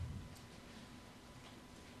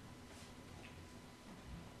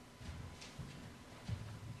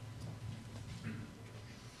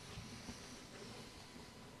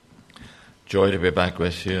Joy to be back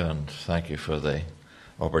with you, and thank you for the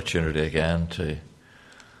opportunity again to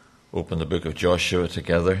open the book of Joshua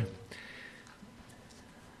together.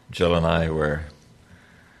 Jill and I were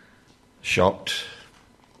shocked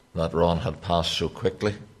that Ron had passed so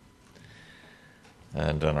quickly,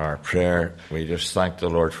 and in our prayer we just thanked the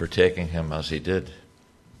Lord for taking him as he did.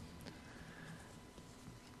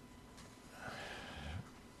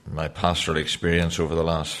 My pastoral experience over the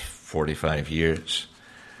last 45 years,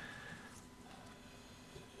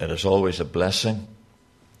 it is always a blessing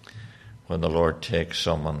when the Lord takes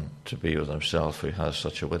someone to be with himself who has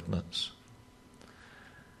such a witness.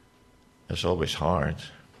 It's always hard,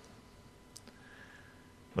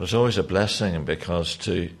 but it's always a blessing, because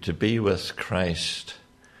to be with Christ,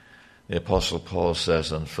 the Apostle Paul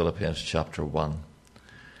says in Philippians chapter 1,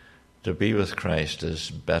 to be with Christ is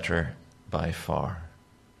better by far.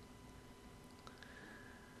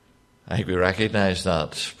 I think we recognize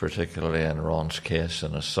that, particularly in Ron's case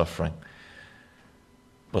and his suffering.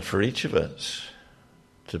 But for each of us,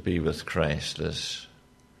 to be with Christ is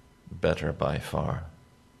better by far.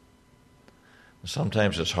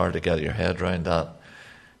 Sometimes it's hard to get your head around that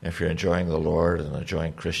if you're enjoying the Lord and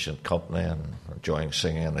enjoying Christian company and enjoying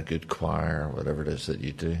singing in a good choir, or whatever it is that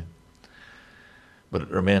you do. But it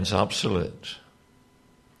remains absolute.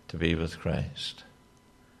 To be with Christ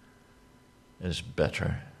is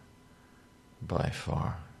better by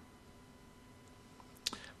far.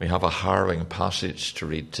 We have a harrowing passage to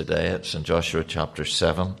read today. It's in Joshua chapter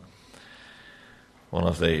 7. One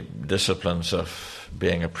of the disciplines of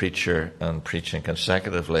being a preacher and preaching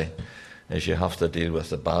consecutively is you have to deal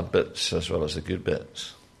with the bad bits as well as the good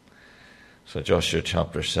bits. So Joshua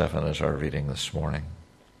chapter 7 is our reading this morning.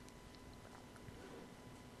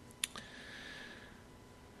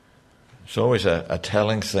 It's always a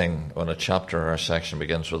telling thing when a chapter or a section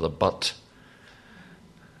begins with a but.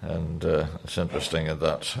 And it's interesting that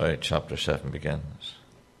that's how chapter 7 begins.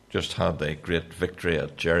 Just had a great victory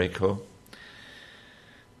at Jericho.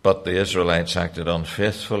 But the Israelites acted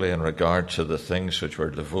unfaithfully in regard to the things which were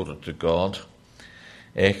devoted to God.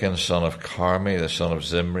 Achan, son of Carmi, the son of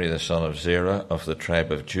Zimri, the son of Zerah, of the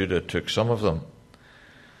tribe of Judah, took some of them.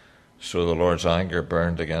 So the Lord's anger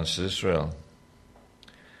burned against Israel.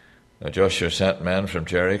 Now Joshua sent men from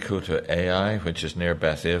Jericho to Ai, which is near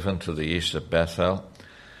Beth-aven, to the east of Bethel,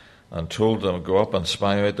 and told them, go up and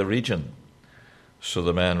spy out the region. So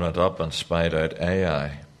the men went up and spied out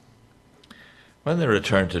Ai. When they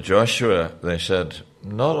returned to Joshua, they said,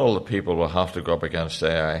 not all the people will have to go up against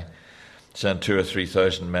Ai. Send 2,000 or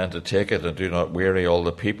 3,000 men to take it, and do not weary all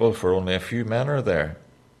the people, for only a few men are there.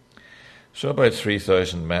 So about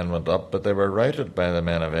 3,000 men went up, but they were routed by the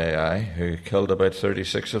men of Ai, who killed about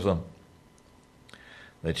 36 of them.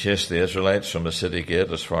 They chased the Israelites from the city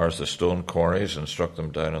gate as far as the stone quarries and struck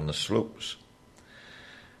them down on the slopes.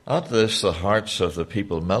 At this, the hearts of the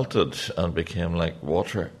people melted and became like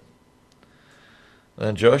water.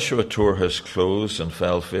 Then Joshua tore his clothes and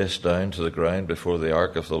fell face down to the ground before the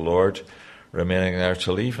ark of the Lord, remaining there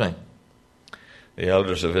till evening. The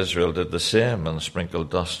elders of Israel did the same and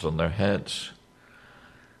sprinkled dust on their heads.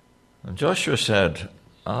 And Joshua said,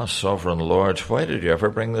 sovereign Lord, why did you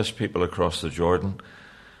ever bring this people across the Jordan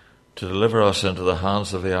to deliver us into the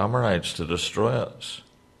hands of the Amorites to destroy us?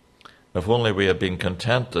 If only we had been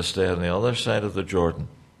content to stay on the other side of the Jordan.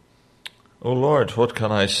 O Lord, what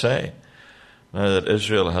can I say now that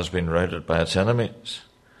Israel has been routed by its enemies?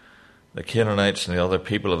 The Canaanites and the other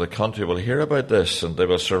people of the country will hear about this, and they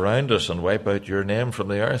will surround us and wipe out your name from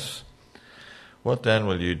the earth. What then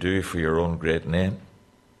will you do for your own great name?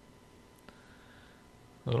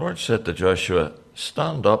 The Lord said to Joshua,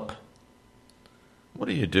 stand up. What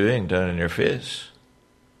are you doing down on your face?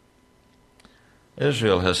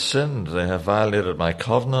 Israel has sinned. They have violated my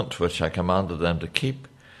covenant, which I commanded them to keep.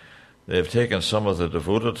 They have taken some of the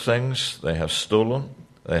devoted things. They have stolen.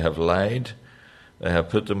 They have lied. They have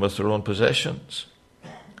put them with their own possessions.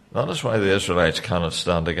 That is why the Israelites cannot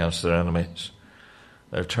stand against their enemies.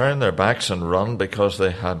 They have turned their backs and run because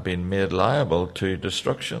they had been made liable to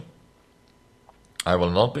destruction. I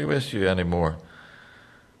will not be with you any more,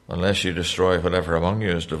 unless you destroy whatever among you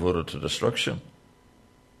is devoted to destruction.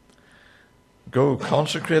 Go,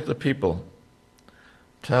 consecrate the people.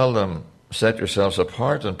 Tell them, set yourselves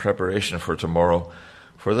apart in preparation for tomorrow,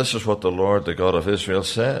 for this is what the Lord, the God of Israel,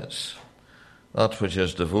 says. That which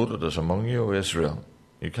is devoted is among you, O Israel.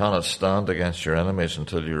 You cannot stand against your enemies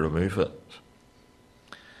until you remove it.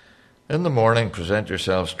 In the morning present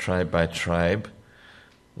yourselves tribe by tribe.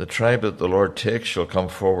 The tribe that the Lord takes shall come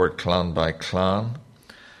forward clan by clan.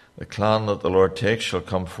 The clan that the Lord takes shall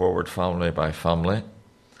come forward family by family.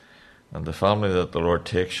 And the family that the Lord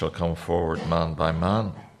takes shall come forward man by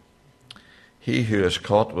man. He who is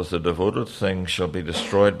caught with the devoted thing shall be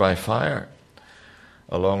destroyed by fire,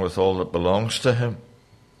 along with all that belongs to him.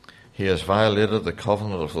 He has violated the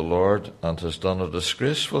covenant of the Lord and has done a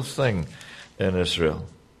disgraceful thing in Israel.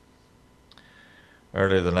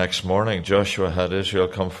 Early the next morning, Joshua had Israel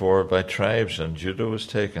come forward by tribes, and Judah was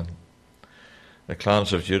taken. The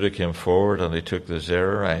clans of Judah came forward, and he took the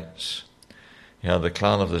Zerarites. He had the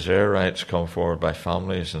clan of the Zerarites come forward by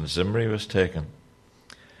families, and Zimri was taken.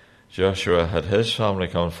 Joshua had his family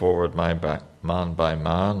come forward man by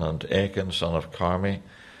man, and Achan, son of Carmi,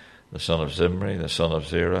 the son of Zimri, the son of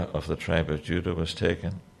Zerah, of the tribe of Judah, was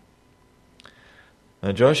taken.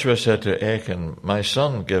 And Joshua said to Achan, "My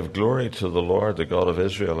son, give glory to the Lord, the God of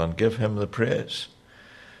Israel, and give him the praise.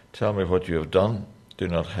 Tell me what you have done. Do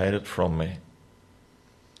not hide it from me."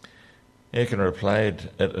 Achan replied,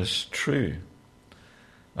 "It is true.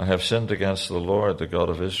 I have sinned against the Lord, the God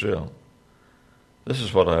of Israel. This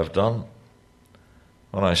is what I have done.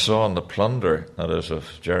 When I saw in the plunder, that is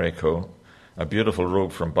of Jericho, a beautiful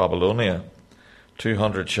robe from Babylonia,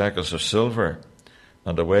 200 shekels of silver,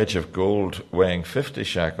 and a wedge of gold weighing 50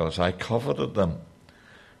 shekels, I coveted them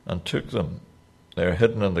and took them. They are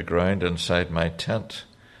hidden in the ground inside my tent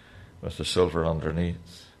with the silver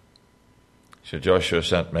underneath." So Joshua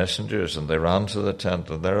sent messengers, and they ran to the tent,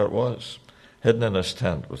 and there it was, hidden in his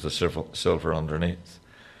tent with the silver underneath.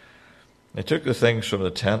 They took the things from the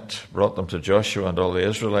tent, brought them to Joshua and all the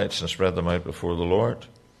Israelites, and spread them out before the Lord.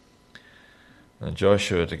 And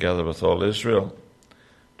Joshua, together with all Israel,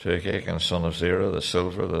 took Achan, son of Zerah, the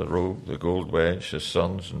silver, the robe, the gold wedge, his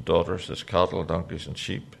sons and daughters, his cattle, donkeys, and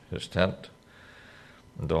sheep, his tent,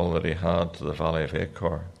 and all that he had to the valley of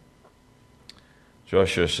Achor.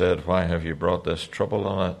 Joshua said, "Why have you brought this trouble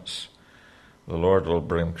on us? The Lord will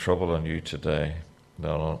bring trouble on you today."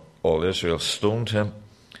 Then all Israel stoned him,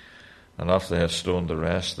 and after they had stoned the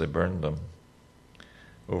rest, they burned them.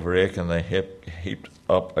 Over Achan they heaped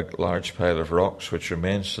up a large pile of rocks, which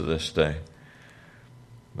remains to this day.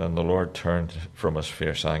 Then the Lord turned from his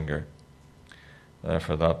fierce anger.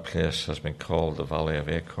 Therefore that place has been called the Valley of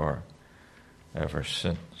Achor ever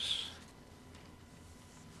since.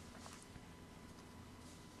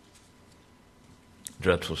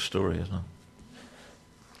 Dreadful story, isn't it?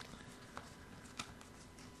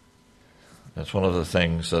 It's one of the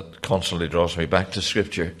things that constantly draws me back to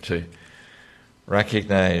Scripture, to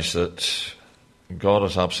recognize that God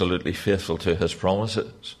is absolutely faithful to his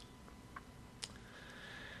promises.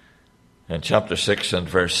 In chapter 6 and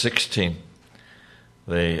verse 16,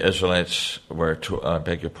 the Israelites were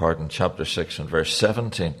chapter 6 and verse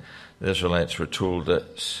 17, the Israelites were told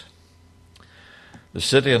this: "The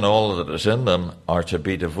city and all that is in them are to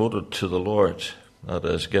be devoted to the Lord," that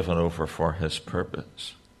is, given over for his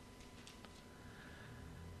purpose.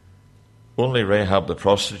 "Only Rahab the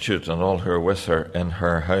prostitute and all who are with her in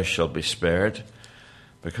her house shall be spared,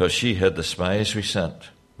 because she hid the spies we sent."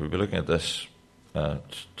 We'll be looking at this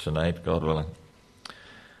tonight, God willing.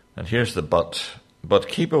 And here's the but. "But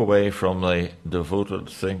keep away from the devoted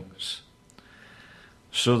things,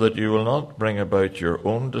 so that you will not bring about your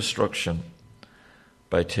own destruction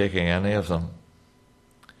by taking any of them.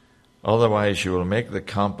 Otherwise you will make the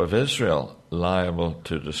camp of Israel liable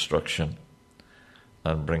to destruction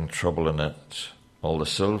and bring trouble in it. All the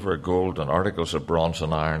silver, gold, and articles of bronze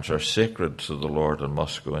and irons are sacred to the Lord and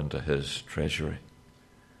must go into his treasury."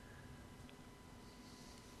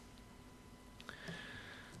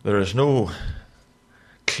 There is no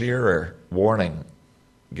clearer warning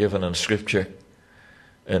given in Scripture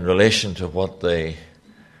in relation to what the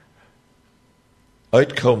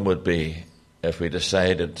outcome would be if we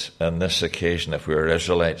decided on this occasion, if we were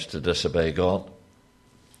Israelites, to disobey God.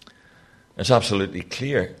 It's absolutely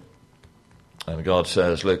clear. And God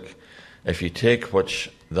says, look, if you take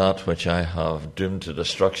that which I have doomed to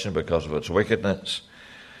destruction because of its wickedness,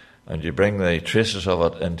 and you bring the traces of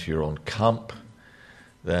it into your own camp,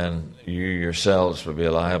 then you yourselves will be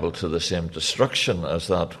liable to the same destruction as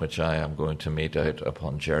that which I am going to mete out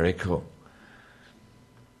upon Jericho.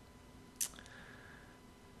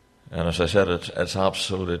 And as I said, it's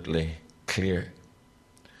absolutely clear.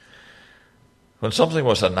 When something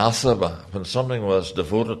was anathema, when something was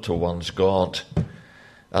devoted to one's God,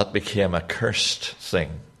 that became a cursed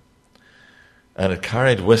thing. And it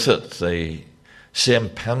carried with it the same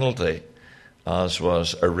penalty as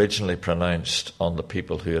was originally pronounced on the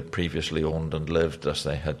people who had previously owned and lived as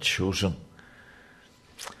they had chosen.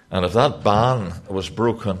 And if that ban was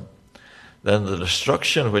broken, then the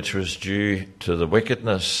destruction which was due to the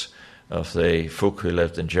wickedness of the folk who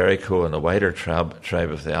lived in Jericho and the wider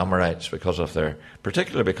tribe of the Amorites,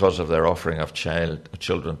 particularly because of their offering of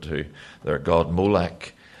children to their god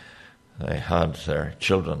Molech. They had their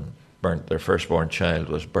children burnt. Their firstborn child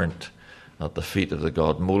was burnt at the feet of the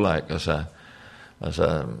god Molech as a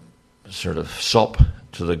sort of sop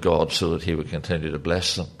to the god, so that he would continue to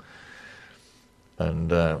bless them. And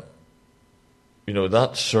that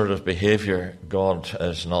sort of behavior God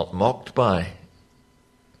is not mocked by.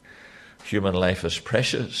 Human life is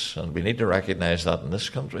precious, and we need to recognize that in this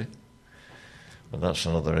country. But that's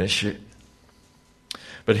another issue.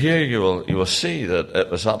 But here you will see that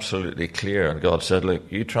it was absolutely clear, and God said,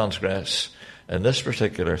 look, you transgress in this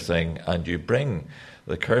particular thing, and you bring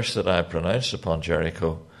the curse that I have pronounced upon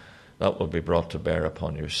Jericho, that will be brought to bear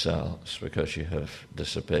upon yourselves, because you have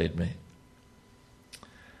disobeyed me.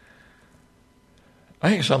 I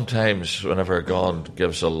think sometimes whenever God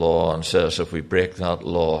gives a law and says if we break that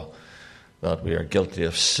law that we are guilty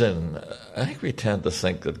of sin, I think we tend to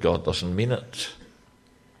think that God doesn't mean it.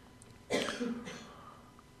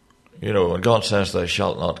 When God says thou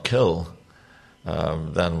shalt not kill,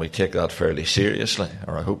 then we take that fairly seriously,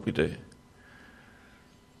 or I hope we do.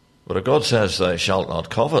 But if God says thou shalt not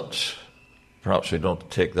covet, perhaps we don't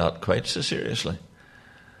take that quite so seriously.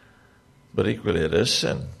 But equally it is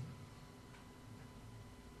sin.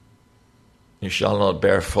 You shall not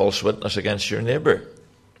bear false witness against your neighbour.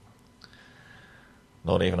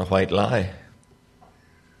 Not even a white lie.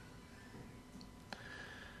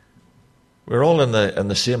 We're all in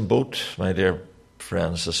the same boat, my dear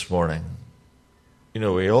friends, this morning.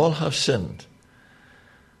 We all have sinned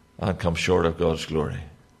and come short of God's glory.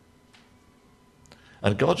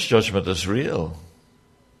 And God's judgment is real.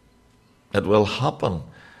 It will happen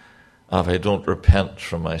if I don't repent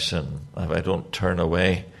from my sin, if I don't turn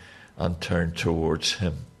away and turn towards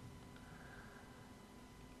him.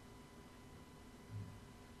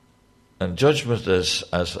 And judgment is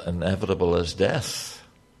as inevitable as death.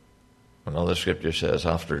 Another scripture says,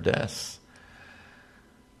 after death,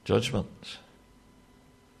 judgment.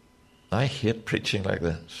 I hate preaching like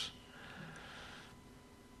this.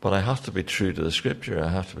 But I have to be true to the scripture. I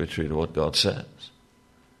have to be true to what God says.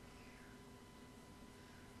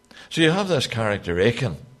 So you have this character,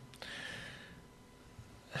 Achan.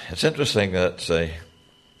 It's interesting that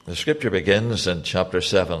the scripture begins in chapter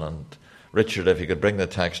 7, and Richard, if you could bring the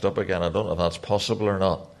text up again, I don't know if that's possible or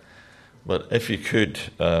not, but if you could,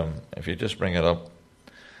 if you just bring it up,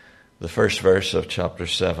 the first verse of chapter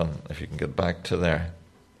 7, if you can get back to there.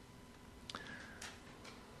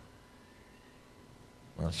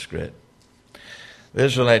 That's great. The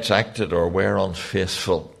Israelites acted or were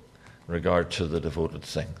unfaithful in regard to the devoted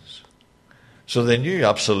things. So they knew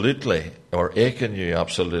absolutely, or Achan knew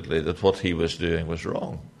absolutely, that what he was doing was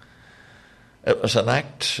wrong. It was an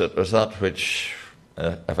act, it was that which,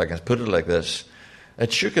 if I can put it like this,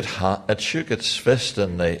 it shook its fist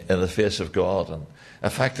in the face of God and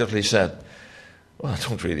effectively said, well, I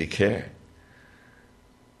don't really care.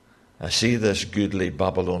 I see this goodly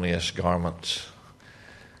Babylonian garment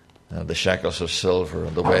and the shekels of silver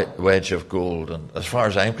and the wedge of gold, and as far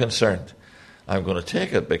as I'm concerned, I'm going to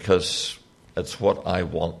take it because it's what I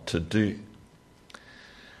want to do.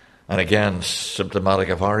 And again, symptomatic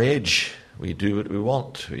of our age, we do what we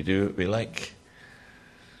want, we do what we like.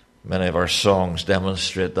 Many of our songs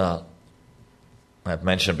demonstrate that. I've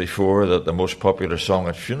mentioned before that the most popular song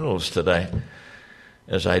at funerals today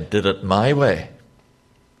is I Did It My Way.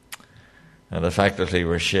 And effectively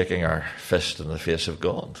we're shaking our fist in the face of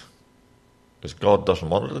God. Because God doesn't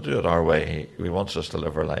want us to do it our way. He wants us to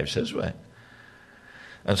live our lives his way.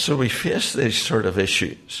 And so we face these sort of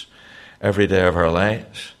issues every day of our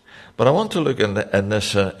lives. But I want to look in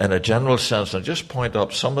this in a general sense and just point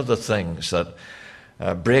up some of the things that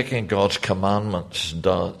breaking God's commandments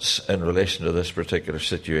does in relation to this particular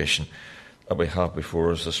situation that we have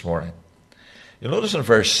before us this morning. You'll notice in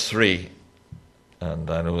verse 3, and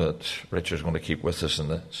I know that Richard's going to keep with us in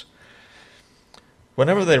this.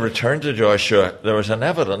 Whenever they returned to Joshua, there was an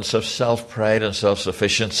evidence of self-pride and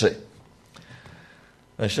self-sufficiency.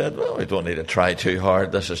 They said, well, we don't need to try too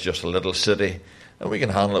hard. This is just a little city, and we can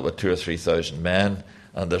handle it with 2,000 or 3,000 men,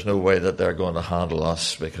 and there's no way that they're going to handle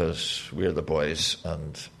us because we're the boys,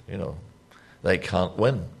 and, they can't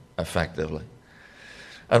win effectively.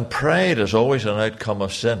 And pride is always an outcome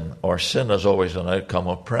of sin, or sin is always an outcome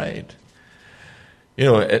of pride.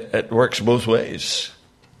 It works both ways.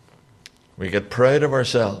 We get proud of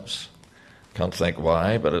ourselves. Can't think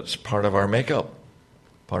why, but it's part of our makeup,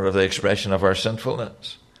 part of the expression of our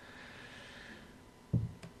sinfulness.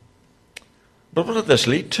 But what did this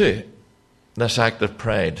lead to, this act of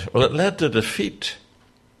pride? Well, it led to defeat.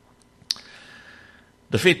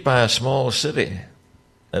 defeat by a small city.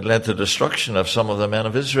 It led to destruction of some of the men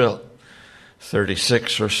of Israel,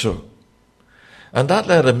 36 or so. And that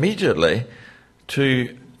led immediately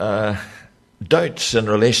to doubts in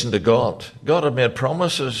relation to God. God had made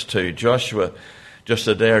promises to Joshua just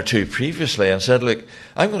a day or two previously and said, look,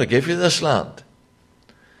 I'm going to give you this land.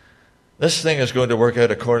 This thing is going to work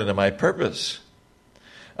out according to my purpose.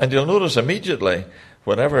 And you'll notice immediately,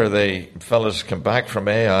 whenever the fellows come back from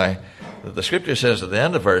Ai, that the scripture says at the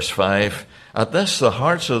end of verse 5, at this the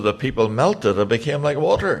hearts of the people melted and became like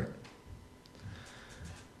water.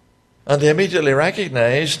 And they immediately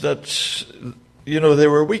recognized that, they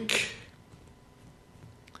were weak,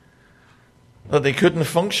 that they couldn't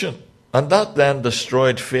function. And that then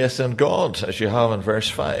destroyed faith in God, as you have in verse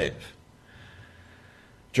 5.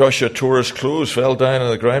 Joshua tore his clothes, fell down on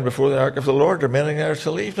the ground before the ark of the Lord, remaining there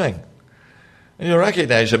till evening. And you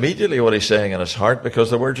recognize immediately what he's saying in his heart, because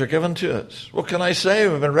the words are given to us. What can I say?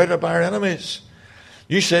 We've been routed by our enemies.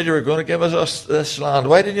 You said you were going to give us this land.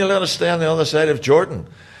 Why didn't you let us stay on the other side of Jordan?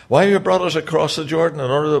 Why have you brought us across the Jordan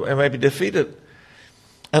in order that we might be defeated?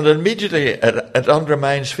 And immediately it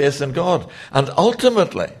undermines faith in God. And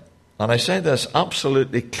ultimately, and I say this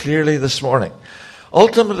absolutely clearly this morning,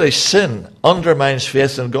 ultimately sin undermines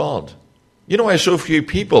faith in God. You know why so few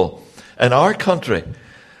people in our country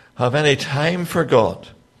have any time for God?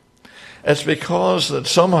 It's because that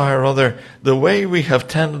somehow or other, the way we have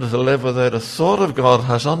tended to live without a thought of God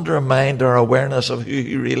has undermined our awareness of who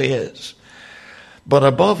He really is. But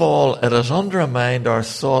above all, it has undermined our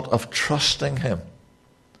thought of trusting Him.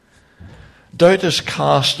 Doubt is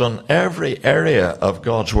cast on every area of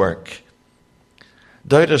God's work.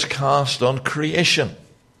 Doubt is cast on creation.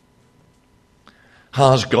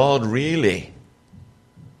 Has God really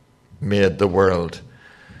made the world?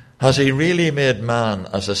 Has He really made man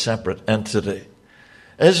as a separate entity?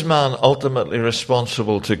 Is man ultimately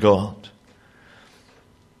responsible to God?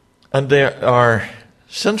 And our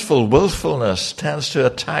sinful willfulness tends to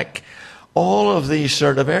attack all of these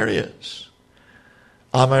sort of areas.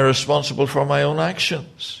 Am I responsible for my own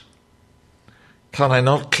actions? Can I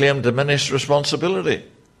not claim diminished responsibility?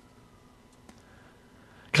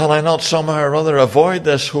 Can I not somehow or other avoid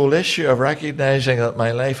this whole issue of recognizing that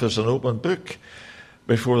my life is an open book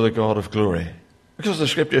before the God of glory? Because the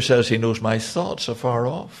scripture says He knows my thoughts afar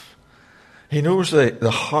off. He knows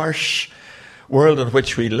the harsh world in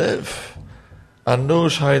which we live and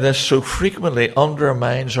knows how this so frequently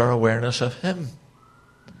undermines our awareness of Him.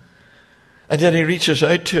 And yet He reaches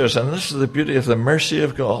out to us, and this is the beauty of the mercy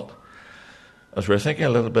of God. As we were thinking a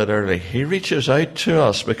little bit earlier, He reaches out to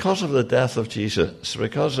us because of the death of Jesus,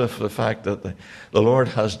 because of the fact that the Lord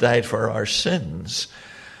has died for our sins.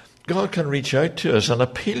 God can reach out to us and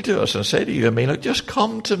appeal to us and say to you and me, look, just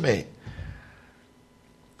come to me.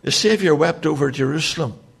 The Savior wept over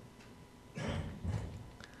Jerusalem.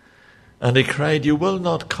 And He cried, you will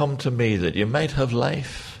not come to me that you might have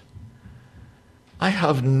life. I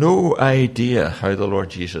have no idea how the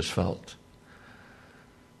Lord Jesus felt.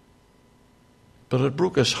 But it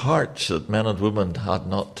broke His heart that men and women had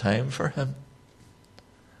not time for Him.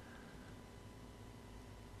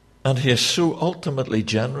 And He is so ultimately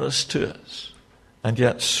generous to us. And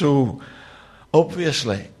yet so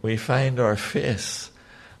obviously we find our faith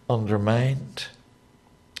undermined.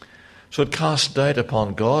 So it casts doubt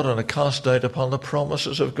upon God, and it casts doubt upon the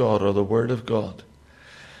promises of God or the Word of God.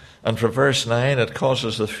 And from verse 9, it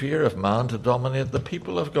causes the fear of man to dominate the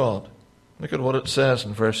people of God. Look at what it says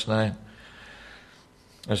in verse 9.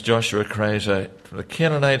 As Joshua cries out, the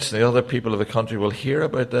Canaanites and the other people of the country will hear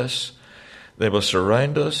about this. They will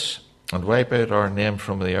surround us and wipe out our name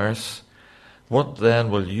from the earth. What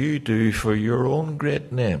then will you do for your own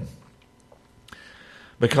great name?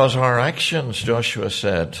 Because our actions, Joshua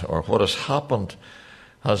said, or what has happened,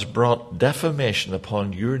 has brought defamation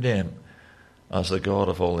upon your name as the God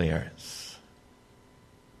of all the earth.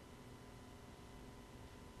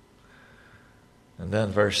 And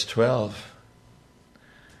then verse 12,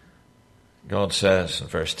 God says in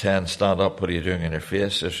verse 10, stand up, what are you doing in your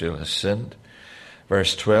face? Israel has sinned.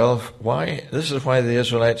 Verse 12, this is why the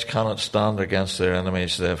Israelites cannot stand against their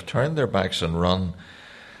enemies. They have turned their backs and run,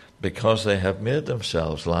 because they have made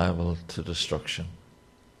themselves liable to destruction.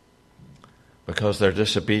 Because their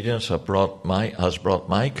disobedience has brought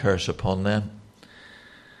my curse upon them.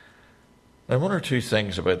 Now, one or two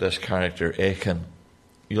things about this character, Achan.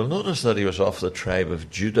 You'll notice that he was of the tribe of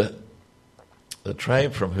Judah, the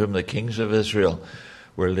tribe from whom the kings of Israel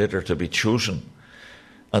were later to be chosen,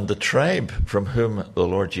 and the tribe from whom the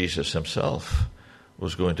Lord Jesus Himself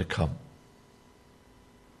was going to come.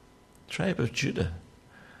 Tribe of Judah.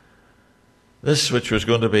 This which was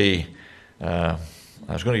going to be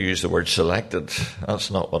I was going to use the word selected.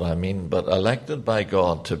 That's not what I mean, but elected by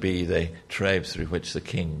God to be the tribe through which the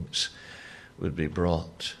kings would be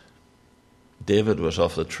brought. David was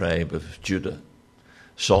of the tribe of Judah.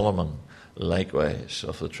 Solomon, likewise,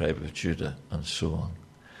 of the tribe of Judah, and so on.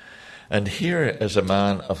 And here is a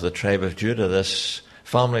man of the tribe of Judah, this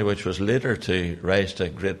family which was later to rise to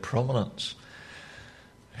great prominence,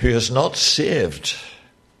 who is not saved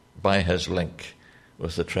by his link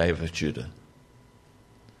with the tribe of Judah.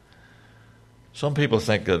 Some people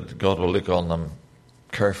think that God will look on them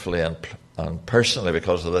carefully and personally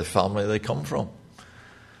because of the family they come from,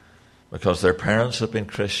 because their parents have been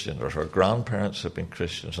Christians or their grandparents have been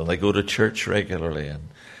Christians and they go to church regularly, and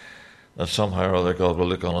that somehow or other God will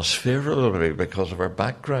look on us favourably because of our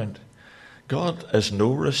background. God is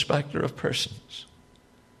no respecter of persons.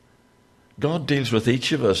 God deals with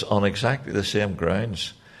each of us on exactly the same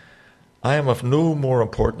grounds. I am of no more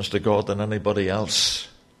importance to God than anybody else.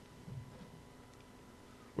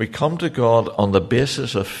 We come to God on the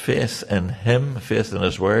basis of faith in Him, faith in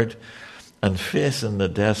His Word, and faith in the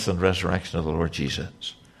death and resurrection of the Lord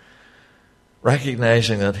Jesus.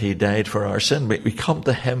 Recognizing that He died for our sin, we come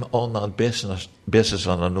to Him on that basis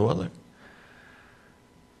and on no other.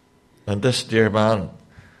 And this dear man,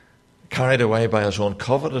 carried away by his own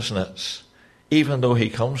covetousness, even though he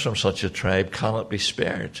comes from such a tribe, cannot be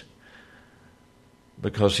spared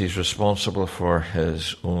because he's responsible for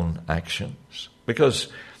his own actions. Because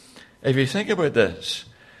if you think about this,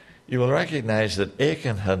 you will recognize that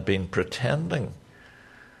Achan had been pretending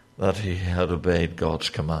that he had obeyed God's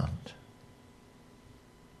command.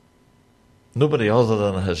 Nobody other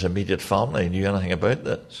than his immediate family knew anything about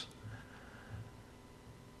this.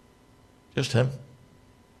 Just him.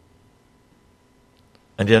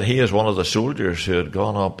 And yet he is one of the soldiers who had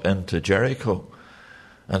gone up into Jericho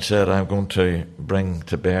and said, I'm going to bring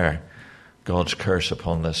to bear God's curse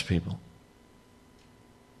upon this people.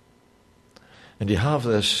 And you have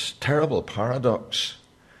this terrible paradox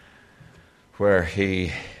where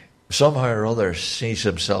he somehow or other sees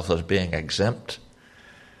himself as being exempt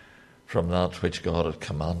from that which God had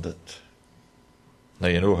commanded. Now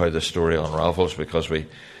you know how the story unravels because we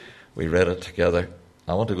read it together.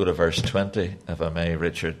 I want to go to verse 20, if I may,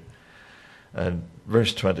 Richard. And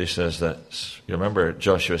verse 20 says this. You remember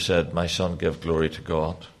Joshua said, my son, give glory to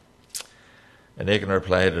God. And Achan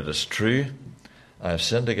replied, it is true. I have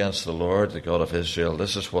sinned against the Lord, the God of Israel.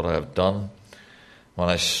 This is what I have done. When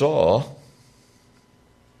I saw,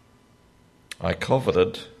 I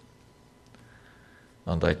coveted,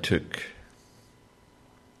 and I took.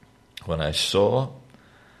 When I saw,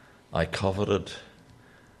 I coveted,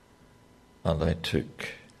 and I took.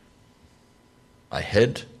 I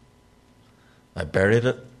hid. I buried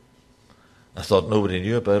it. I thought nobody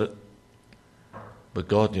knew about it. But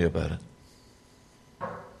God knew about it.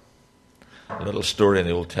 A little story in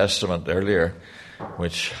the Old Testament earlier,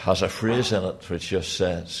 which has a phrase in it which just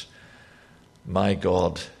says, my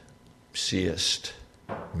God seest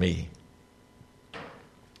me.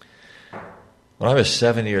 When I was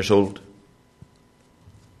 7 years old,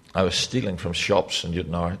 I was stealing from shops in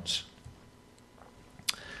Newtownards.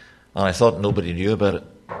 And I thought nobody knew about it.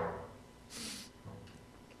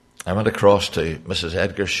 I went across to Mrs.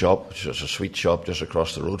 Edgar's shop, which was a sweet shop just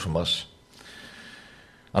across the road from us.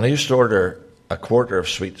 And I used to order a quarter of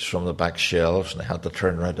sweets from the back shelves, and they had to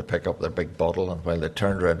turn around to pick up their big bottle. And while they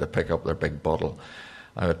turned around to pick up their big bottle,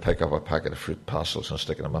 I would pick up a packet of fruit pastels and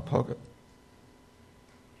stick it in my pocket.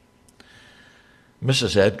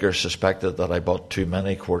 Mrs. Edgar suspected that I bought too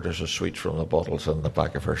many quarters of sweets from the bottles in the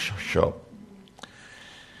back of her shop.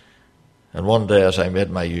 And one day, as I made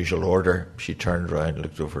my usual order, she turned around,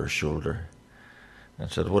 looked over her shoulder, and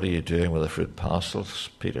said, what are you doing with the fruit pastels,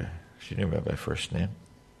 Peter? She knew me by first name.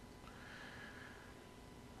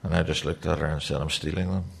 And I just looked at her and said, I'm stealing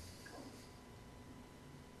them.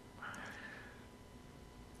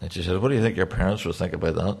 And she said, what do you think your parents would think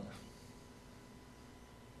about that?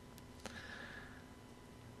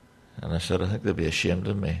 And I said, I think they'd be ashamed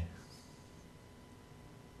of me.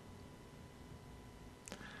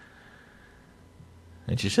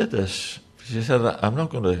 And she said this. She said, I'm not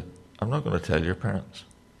going to tell your parents.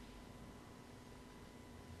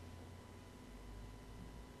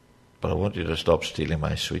 But I want you to stop stealing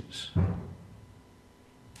my sweets.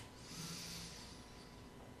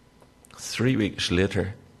 3 weeks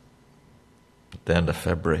later, at the end of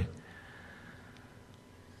February,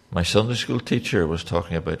 my Sunday school teacher was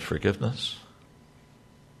talking about forgiveness.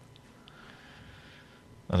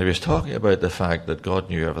 And he was talking about the fact that God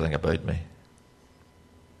knew everything about me.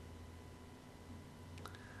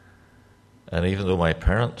 And even though my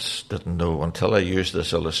parents didn't know, until I used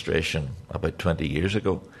this illustration about 20 years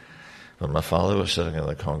ago, when my father was sitting in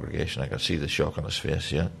the congregation, I could see the shock on his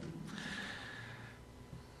face, yeah.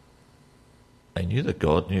 I knew that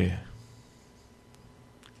God knew.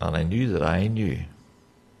 And I knew that I knew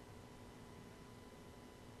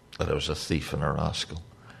that I was a thief and a rascal.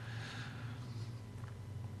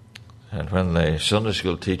 And when the Sunday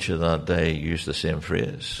school teacher that day used the same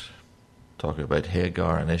phrase, talking about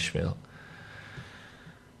Hagar and Ishmael,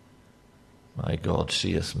 my God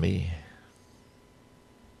seeth me.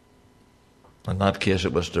 In that case,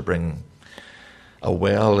 it was to bring a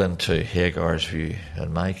well into Hagar's view.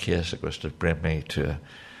 In my case, it was to bring me to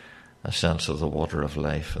a sense of the water of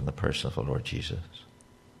life in the person of the Lord Jesus.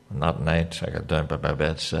 And that night, I got down by my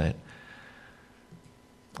bedside,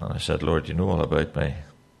 and I said, Lord, you know all about me,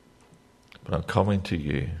 but I'm coming to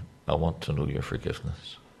you. I want to know your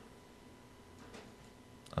forgiveness.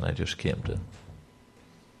 And I just came to him.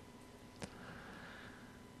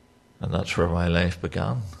 And that's where my life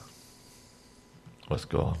began, with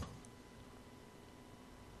God.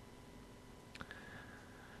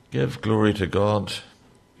 Give glory to God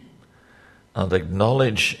and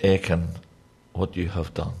acknowledge, Achan, what you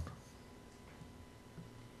have done.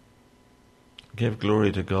 Give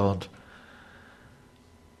glory to God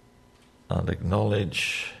and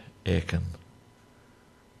acknowledge, Achan,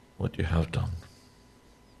 what you have done.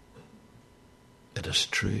 It is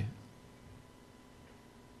true.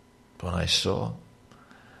 When I saw,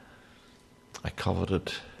 I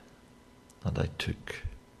coveted, and I took.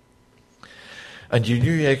 And you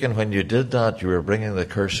knew, Achan, when you did that, you were bringing the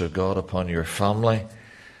curse of God upon your family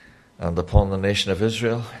and upon the nation of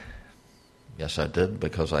Israel. Yes, I did,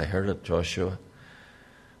 because I heard it, Joshua,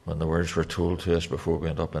 when the words were told to us before we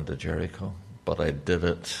went up into Jericho. But I did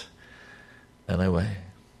it anyway.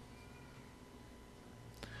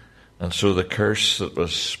 And so the curse that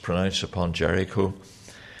was pronounced upon Jericho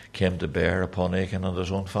came to bear upon Achan and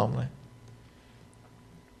his own family.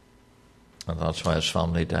 And that's why his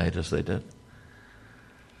family died as they did.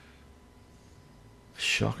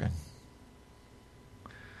 Shocking.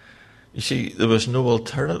 You see, there was no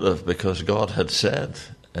alternative, because God had said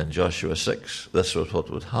in Joshua 6 this was what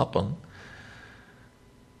would happen.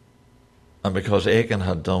 And because Achan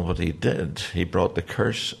had done what he did, he brought the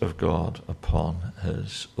curse of God upon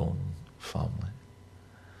his own family.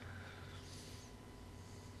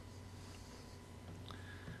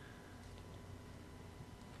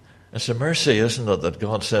 It's a mercy, isn't it, that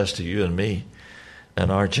God says to you and me in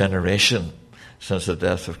our generation since the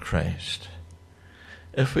death of Christ,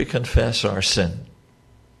 if we confess our sin,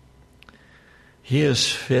 he is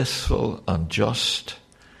faithful and just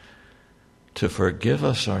to forgive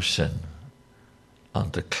us our sin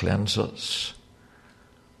and to cleanse us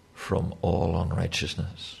from all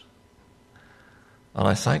unrighteousness. And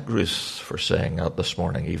I thank Ruth for saying that this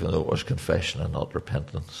morning, even though it was confession and not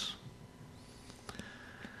repentance,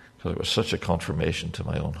 because it was such a confirmation to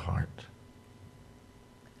my own heart.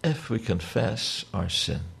 If we confess our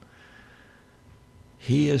sin,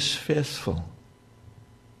 he is faithful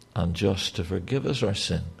and just to forgive us our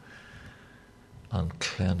sin and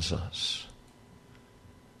cleanse us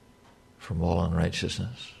from all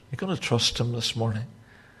unrighteousness. You're going to trust him this morning.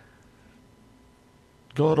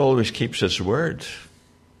 God always keeps his word.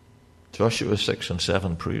 Joshua 6 and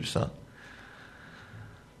 7 proves that.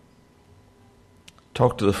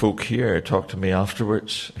 Talk to the folk here. Talk to me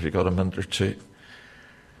afterwards if you've got a minute or two.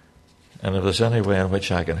 And if there's any way in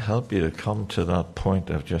which I can help you to come to that point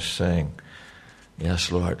of just saying,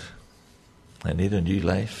 yes, Lord, I need a new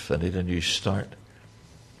life. I need a new start.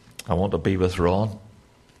 I want to be with Ron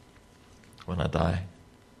when I die.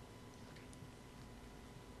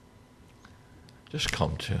 Just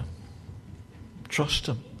come to him. Trust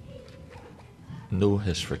him. Know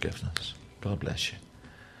his forgiveness. God bless you.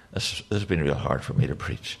 This has been real hard for me to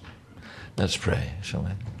preach. Let's pray, shall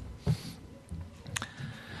we?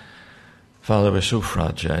 Father, we're so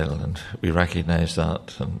fragile, and we recognize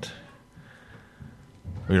that, and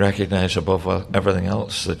we recognize above everything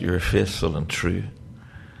else that you're faithful and true,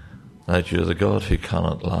 that you're the God who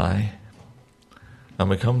cannot lie. And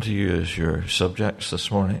we come to you as your subjects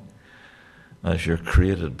this morning, as your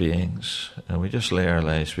created beings, and we just lay our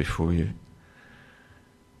lives before you.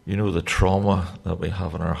 You know the trauma that we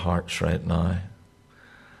have in our hearts right now,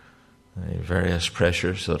 the various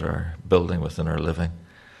pressures that are building within our living.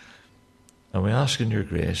 And we ask in your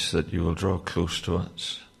grace that you will draw close to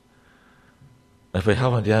us. If we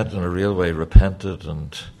haven't yet in a real way repented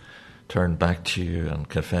and turned back to you and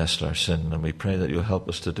confessed our sin, and we pray that you'll help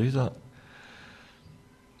us to do that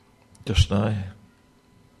just now.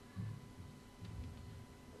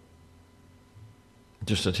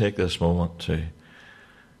 just to take this moment to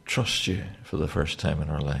trust you for the first time in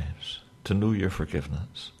our lives, to know your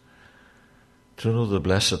forgiveness, to know the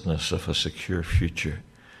blessedness of a secure future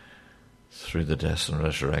through the death and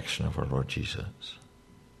resurrection of our Lord Jesus.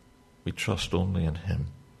 We trust only in him.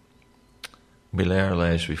 We lay our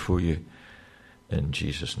lives before you in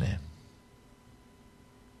Jesus' name.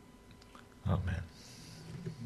 Amen.